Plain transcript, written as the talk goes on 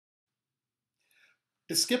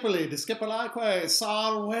discipulaeque,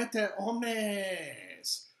 salvete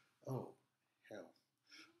omnes. Oh, hell.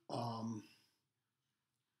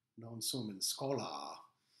 Non sum in schola.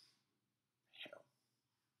 Hell.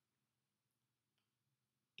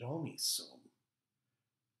 Domi sum.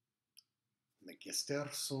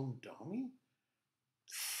 Magister sum domi?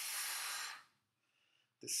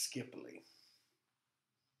 Discipuli.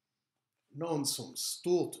 Non sum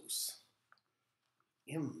stultus.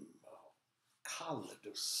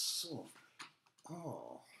 Calidus sum.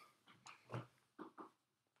 Oh.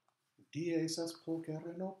 Diēs as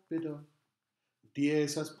pulchere nopido.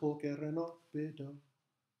 Diēs as pulchere nopido.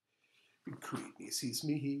 Quid nisis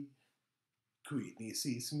mihi? Quid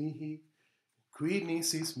nisis mihi? Quid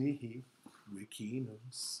nisis mihi?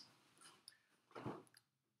 Vicinus.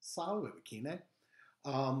 Salve, vicine.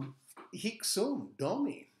 Hic sum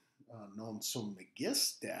domi. Non sum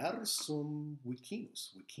magister, sum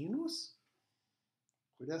vicinus. Vicinus?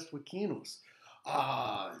 Quid est vicinus?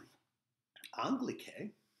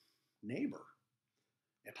 Anglice, neighbor.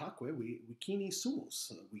 Itaque vicini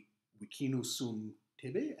sumus. Vicinus sum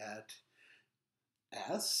tibi, et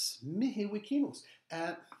esse mihi vicinus.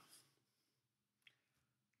 Et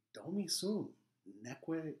domi sum,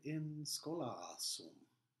 neque in schola sum.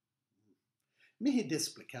 Mihi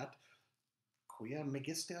displicat, quia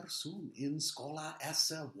magister sum in schola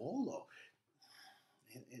esse volo.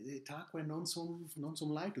 Itaque non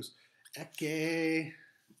sum laetus. Ecce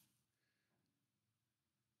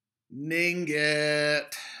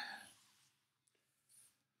ninget.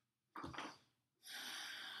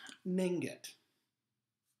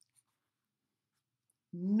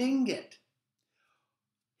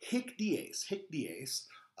 Hic diēs,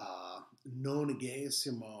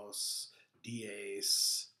 nonēgesimus diēs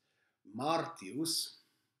Martius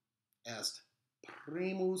est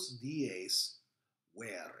primus diēs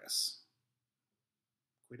veris.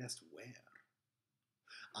 Quid est ver?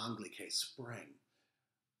 Anglice spring.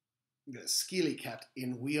 Scīlicet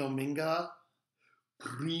in viominga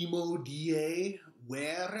primo die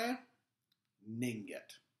vere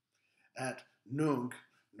ninget. Et nunc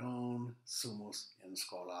non sumus in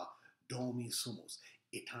schola domi sumus.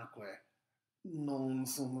 Itaque non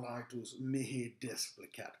sum laetus mihi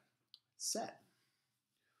displicat. Sed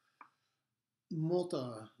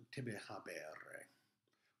multa tibi habere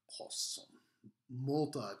possum.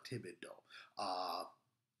 Multa tibido.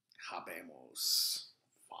 Habemus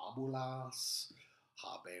fabulas,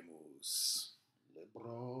 habemus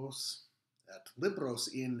libros, et libros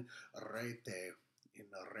in rete,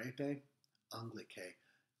 Anglice,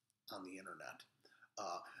 on the internet.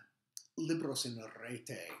 Libros in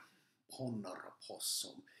rete ponere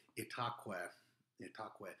possum, itaque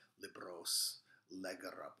libros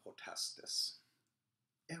legere potestis.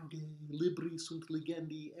 Euge, libri sunt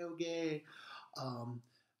legendi, euge.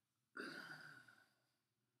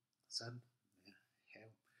 Sed,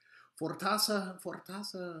 fortassa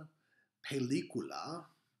pellicula,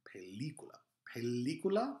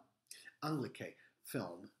 Anglice,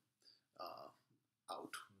 film,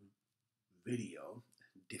 aut video,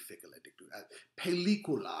 difficile dictu.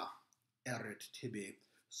 Pellicula erat tibi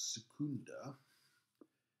secunda,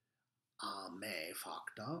 a me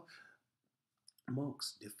facta,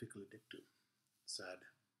 mox difficile dictu. Sed,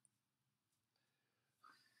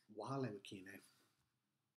 vale vicine,